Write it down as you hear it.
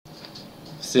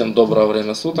Всем доброго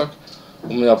время суток.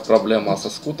 У меня проблема со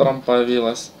скутером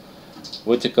появилась.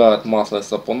 Вытекает масло из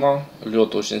сапуна,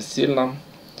 лед очень сильно.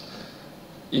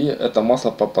 И это масло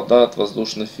попадает в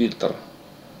воздушный фильтр.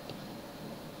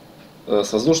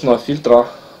 С воздушного фильтра,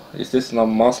 естественно,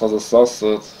 масло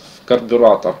засасывает в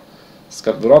карбюратор. С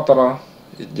карбюратора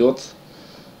идет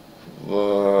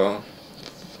в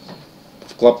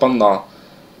клапана.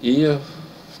 И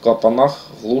в клапанах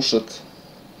глушит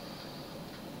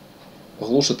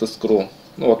искру.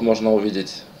 Ну вот можно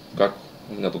увидеть, как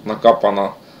у меня тут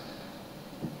накапано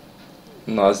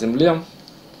на земле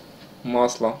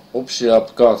масло. Общий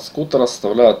обкат скутера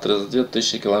составляет 32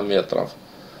 тысячи километров.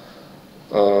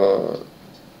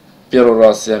 Первый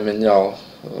раз я менял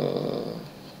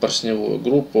поршневую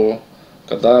группу,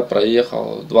 когда я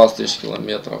проехал 20 тысяч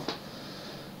километров.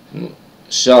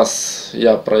 Сейчас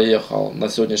я проехал на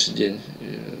сегодняшний день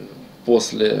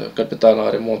после капитального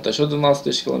ремонта еще 12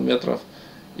 тысяч километров.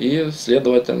 И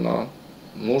следовательно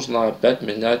нужно опять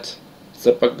менять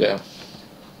ЦПГ.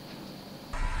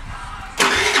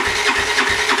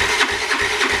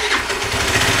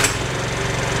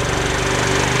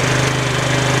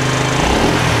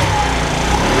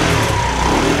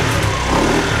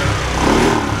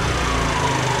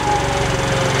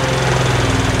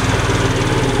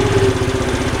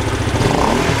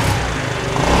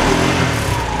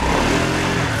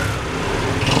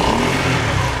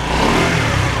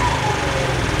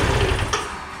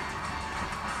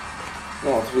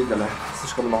 Ну вот видели,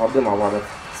 слишком много дыма валит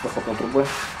с выхлопной трубы.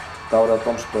 Это говорит о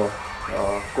том, что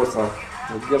кольца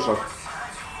не держат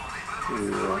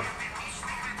и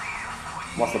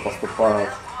масло поступает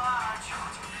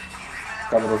в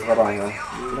камеру сгорания.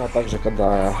 Ну а также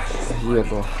когда я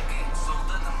еду,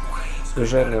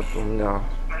 движение у меня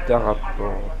тяга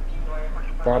то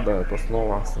падает, то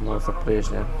снова становится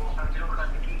прежней.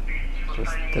 То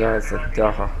есть теряется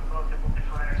тяга.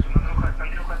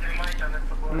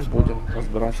 Будем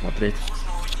разбирать, смотреть. В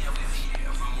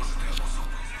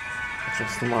общем,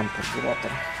 снимаем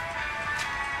карбюратор.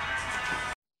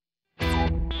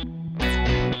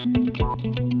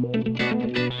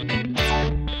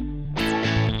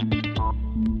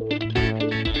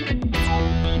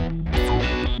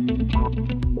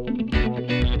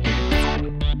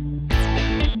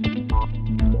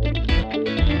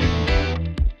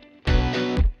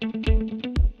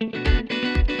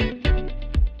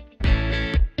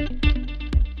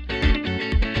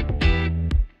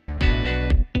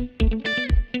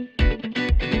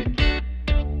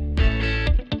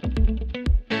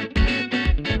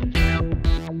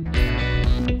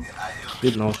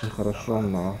 Видно очень хорошо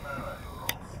на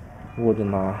вводе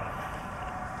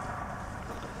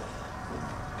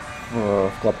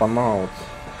в клапана вот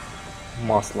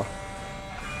масло.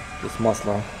 То есть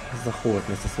масло заходит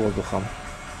вместе с воздухом,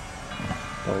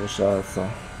 повышается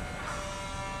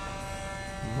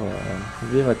в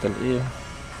двигатель, и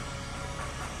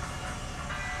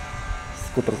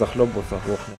скутер захлебывается,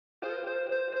 глохнет.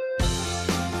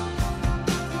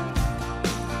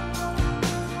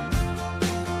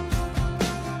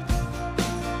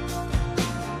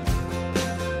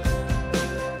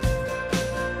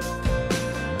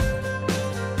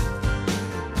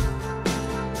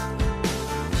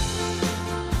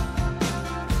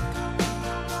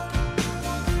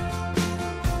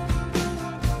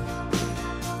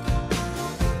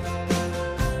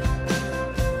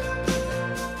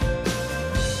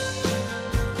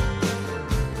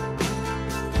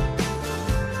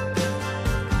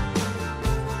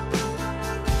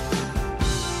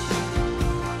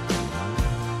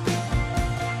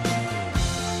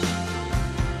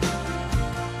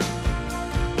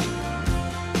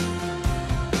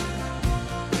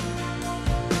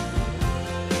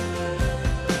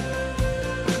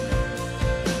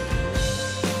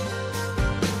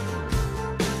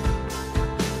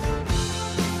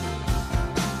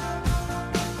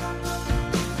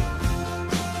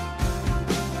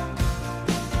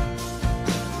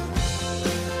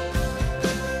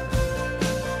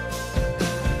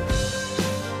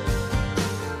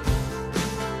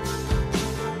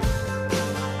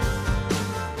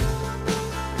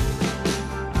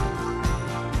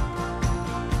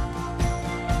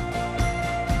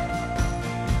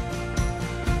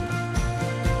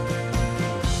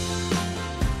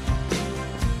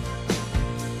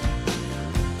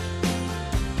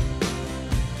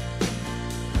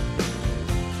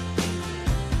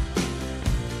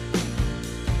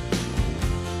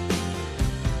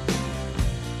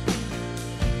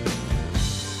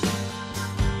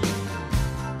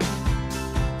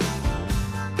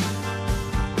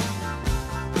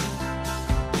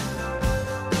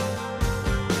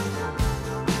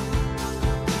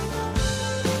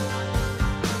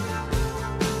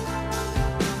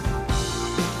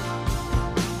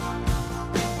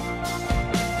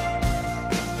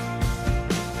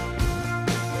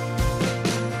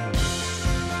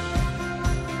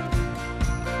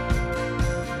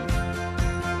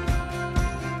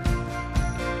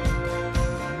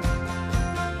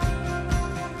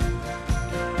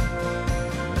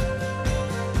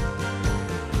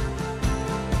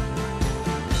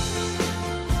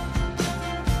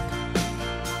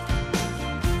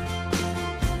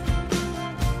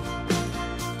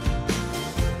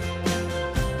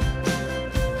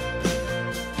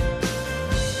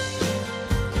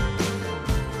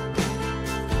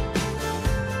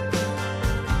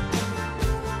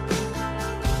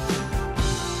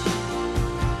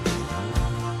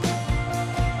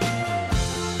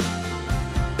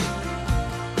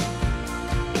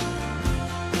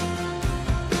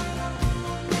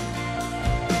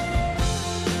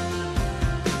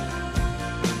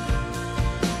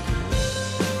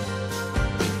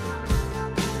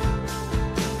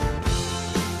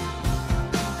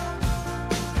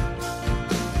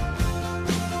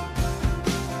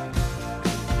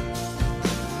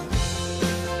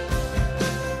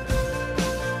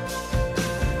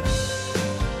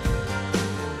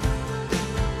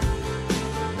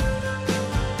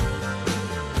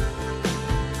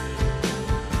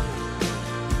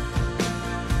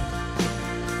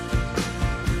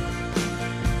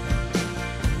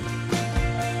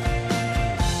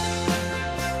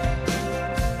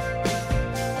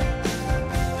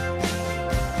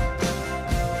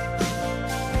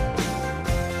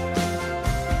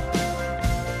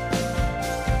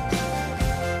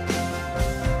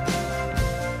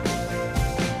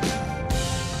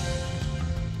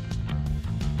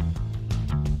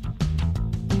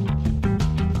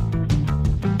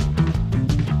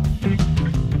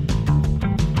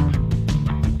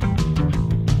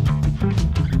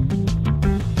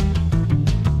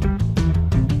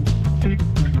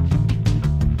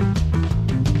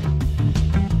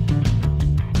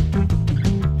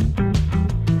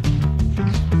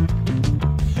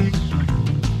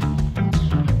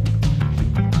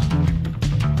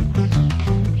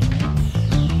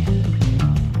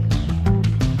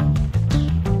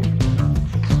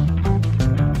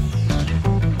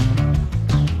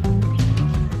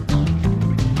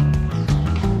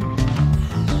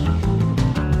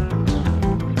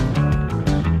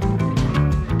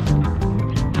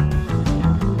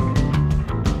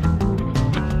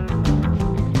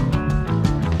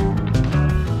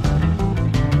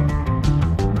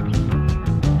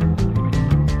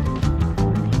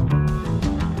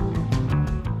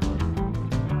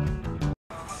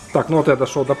 Так, ну вот я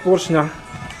дошел до поршня.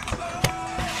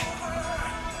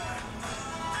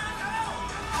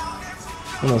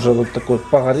 Он уже вот такой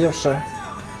погоревший.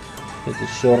 Эти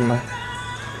черный.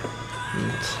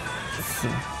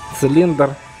 Вот.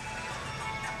 Цилиндр.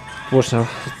 Поршня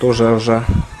тоже уже.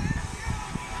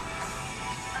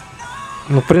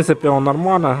 Ну, в принципе, он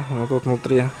нормально. Но тут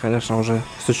внутри, конечно, уже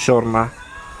все черное.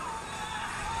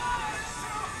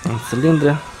 В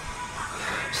цилиндре.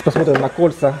 Сейчас посмотрим на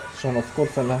кольца. Что у нас с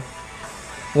кольцами.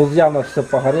 Ну, явно все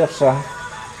погоревшее.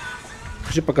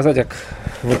 Хочу показать, как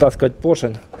вытаскивать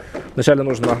поршень. Вначале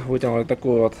нужно вытянуть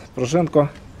такую вот пружинку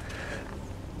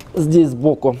здесь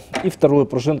сбоку и вторую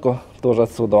пружинку тоже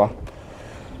отсюда.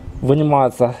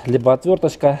 Вынимается либо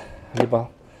отверточка, либо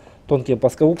тонкими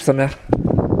плоскогубцами.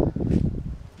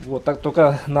 Вот так,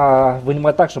 только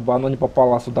вынимать так, чтобы оно не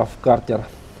попало сюда в картер,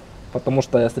 потому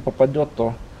что если попадет,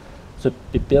 то все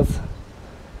пипец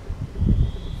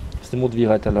всему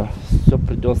двигателю. Все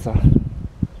придется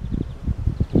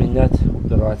менять,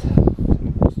 убирать,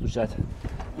 будет стучать.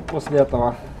 И после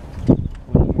этого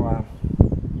вынимаем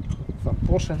сам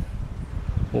поршень.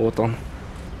 Вот он.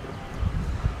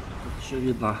 Еще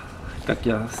видно, как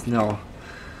я снял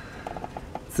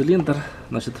цилиндр.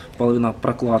 Значит, половина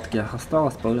прокладки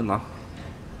осталась, половина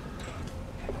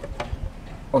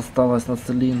осталась на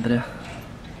цилиндре.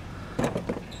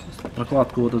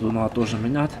 Прокладку вот эту надо тоже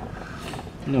менять.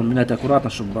 Ну, менять аккуратно,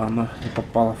 чтобы она не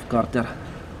попала в картер.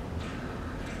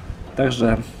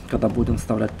 Также, когда будем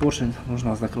вставлять поршень,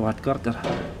 нужно закрывать картер,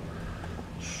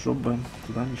 чтобы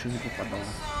туда ничего не попадало.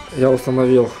 Я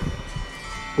установил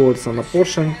кольца на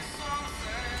поршень.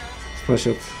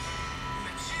 Значит,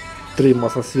 3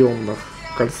 маслосъемных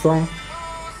кольца.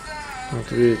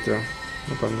 Вот видите,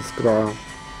 вот они с края.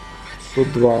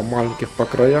 Тут 2 маленьких по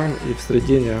краям и в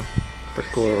середине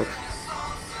такое вот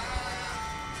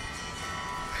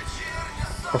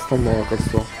основное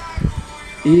кольцо.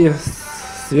 И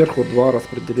сверху 2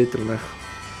 распределительных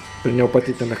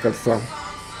пневмопатительных кольца.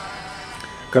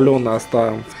 Каленое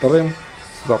оставим вторым.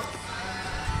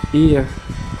 И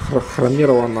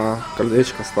хромированное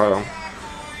колечко ставим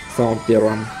самым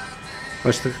первым.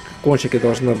 Значит, кончики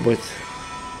должны быть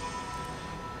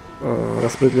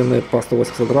распределены по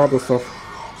 180 градусов.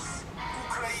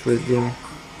 Следим.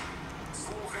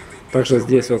 Также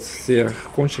здесь вот все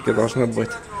кончики должны быть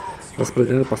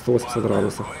распределены по 180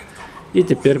 градусов. И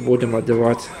теперь будем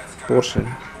одевать поршень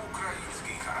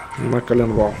на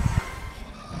коленвал.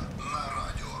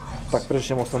 Так, прежде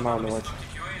чем устанавливать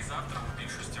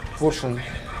поршень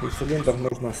и цилиндр,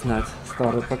 нужно снять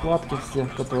старые прокладки, все,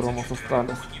 которые у нас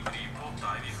остались.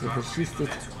 Все зачистить.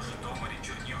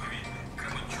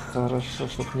 Хорошо,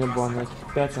 чтобы не было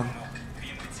никаких пятен.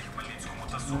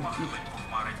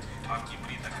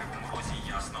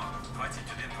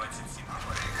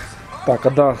 Так,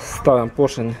 когда ставим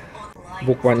поршень,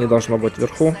 буква не должна быть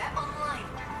вверху.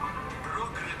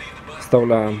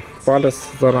 Вставляем палец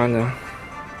заранее.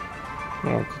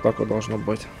 Вот так вот должно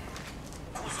быть.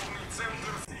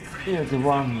 И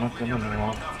одеваем на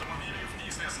коленвал.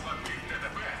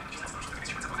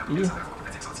 И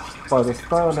палец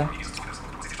ставили.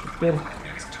 Теперь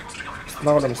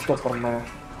устанавливаем стопорные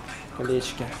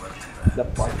колечки для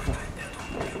пальцев.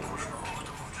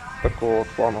 Такого вот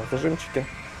плана зажимчики.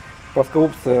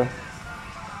 Плоскогубцы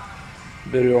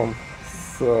берем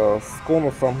с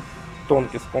конусом,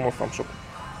 тонкий с конусом, чтобы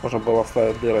можно было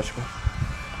вставить дырочку.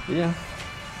 И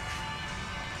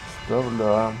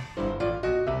вставляем.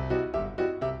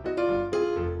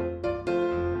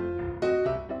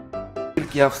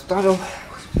 Я вставил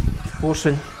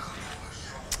поршень.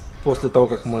 После того,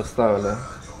 как мы вставили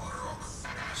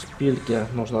шпильки,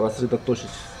 нужно рассредоточить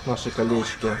наши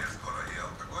колечки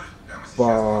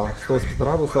по 180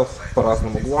 градусов по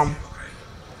разным углам.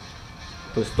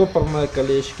 То есть стопорные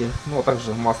колечки, ну а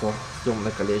также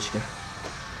маслосъемные колечки.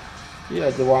 И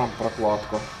одеваем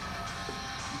прокладку.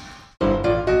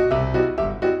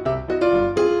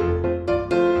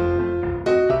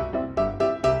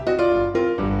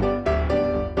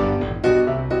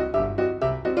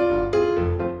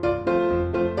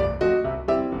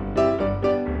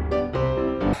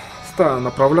 Ставим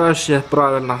направляющие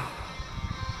правильно.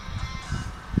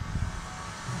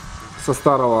 Со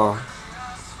старого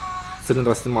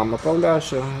цилиндра снимаем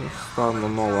направляющую, ставим на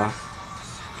новое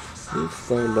и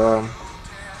вставляем.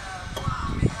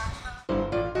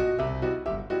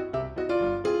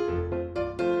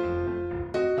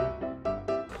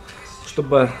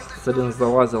 Чтобы цилиндр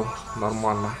залазил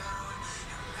нормально,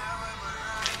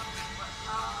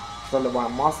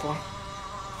 заливаем масло,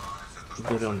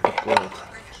 берем такой вот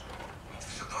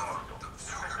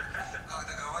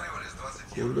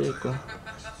кулейку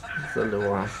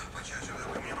Заливаем.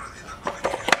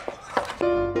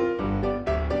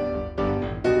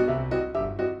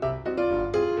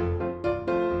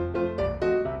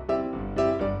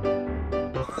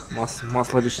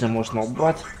 Масло лишнее можно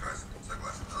убрать,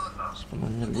 чтобы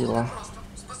оно не лило.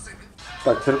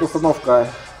 Так, перед установкой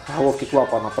головки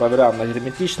клапана проверяем на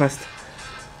герметичность.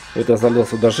 Вот я залил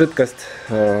сюда жидкость.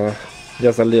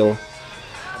 Я залил,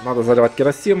 надо заливать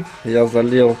керосин. Я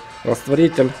залил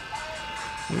растворитель.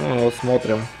 Ну вот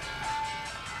смотрим.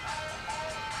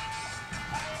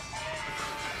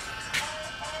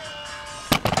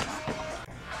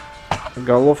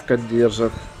 Головка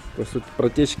держит, то есть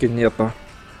протечки нету.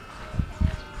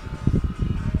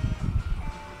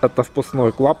 Это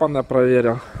впускной клапан я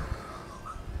проверил.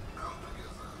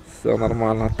 Все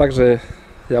нормально. Также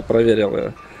я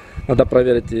проверил. Надо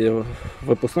проверить и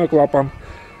выпускной клапан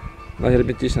на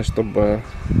герметичность, чтобы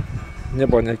не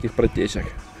было никаких протечек.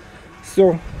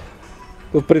 Все.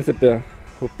 Тут в принципе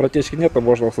протечки нет,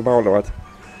 можно устанавливать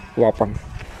клапан.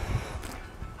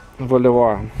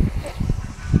 Выливаем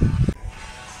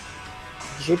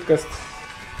жидкость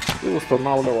и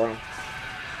устанавливаем.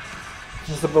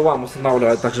 Не забываем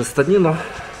устанавливать также станину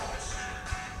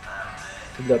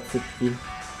для цепи.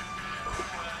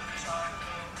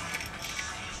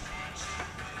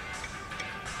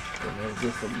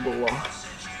 Здесь вот было.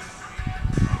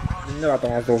 Генератор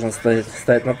у нас должен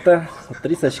стоять на Т, вот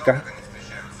трисочка.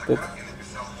 Тут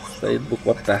стоит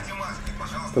буква Т.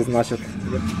 Это значит.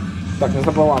 Так, не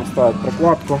забываем ставить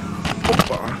прокладку.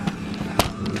 Опа.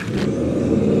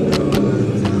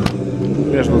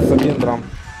 Между цилиндром.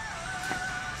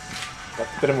 Так,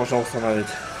 теперь можно установить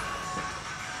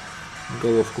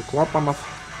головку клапанов.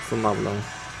 Устанавливаем.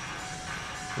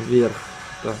 Вверх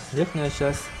это верхняя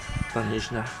часть, это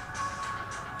нижняя.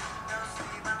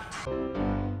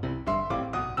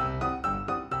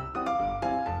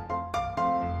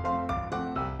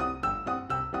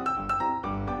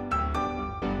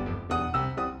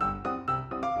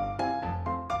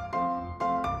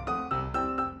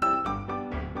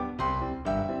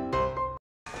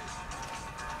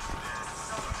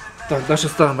 Так, дальше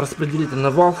ставим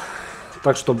распределительный вал,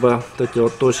 так чтобы вот эти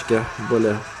вот точки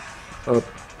были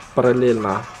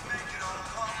параллельно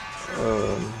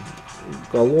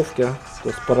головке, то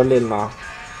есть параллельно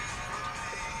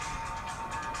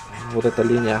вот эта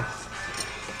линия.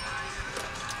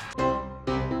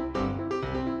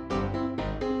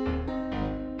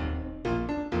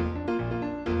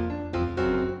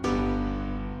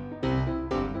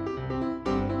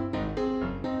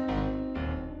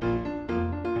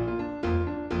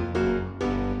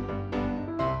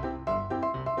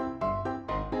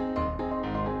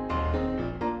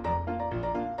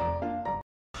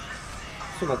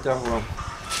 Натягиваем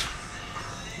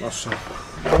наши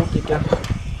болтики,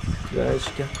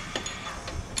 гаечки,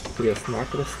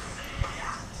 крест-накрест.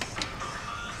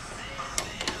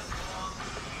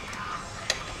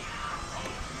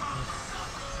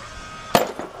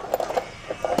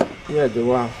 И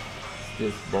одеваем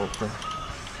здесь болты.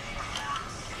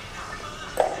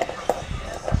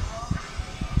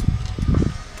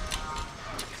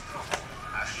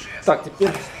 Так,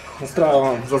 теперь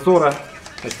настраиваем зазоры.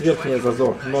 Верхний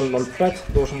зазор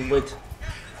 0,05 должен быть.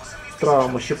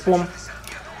 Устраиваем щипом.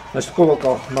 Значит,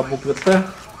 колокол на букве Т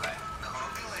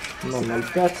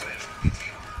 0,05.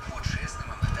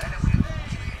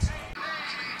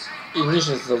 И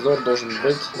нижний зазор должен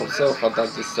быть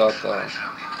 0,1.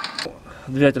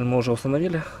 Двигатель мы уже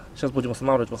установили. Сейчас будем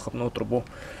устанавливать выхлопную трубу.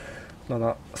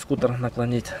 Надо скутер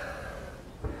наклонить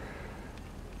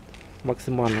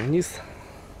максимально вниз,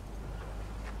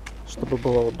 чтобы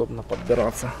было удобно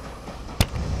подбираться.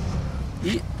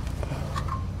 И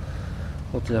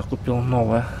вот я купил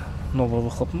новое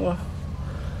выхлопное.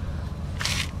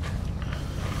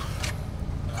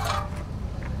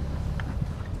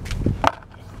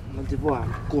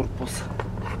 Надеваем корпус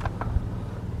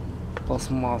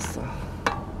пластмасса.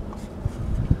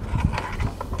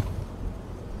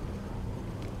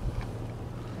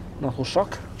 На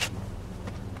глушак.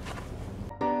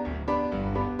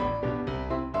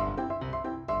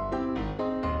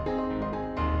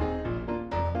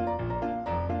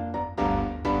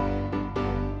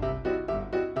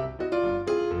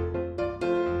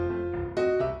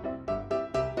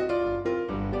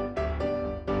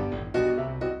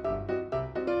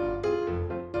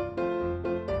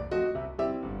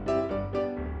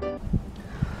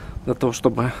 Для того,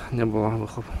 чтобы не было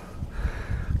выхлоп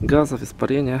газов,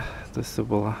 испарения, то есть все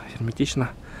было герметично,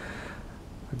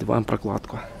 одеваем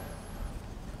прокладку.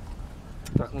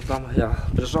 Так, ну там я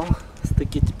прижал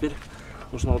стыки, теперь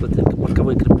нужно вот эти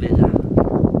боковые крепления.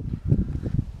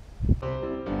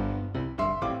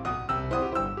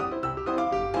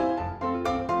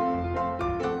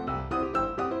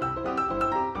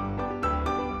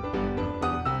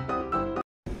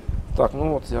 Так, ну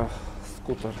вот я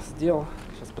скутер сделал.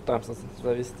 Сейчас пытаемся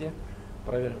завести.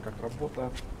 Проверим, как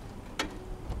работает.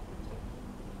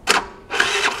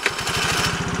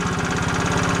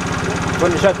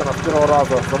 Замечательно, с первого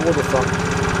раза заводится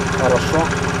хорошо.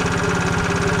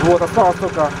 Вот, осталось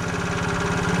только,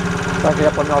 так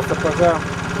я поменял ТПГ,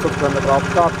 500 км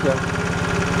откатки.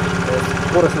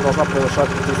 Скорость не должна превышать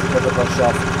 50 км в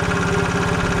час.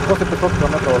 После 500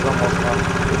 км уже можно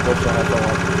и больше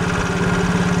газовать.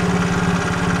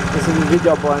 Если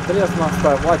видео было интересно,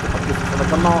 ставь лайк, подписывайся на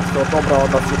канал. Всего доброго,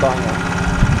 до свидания.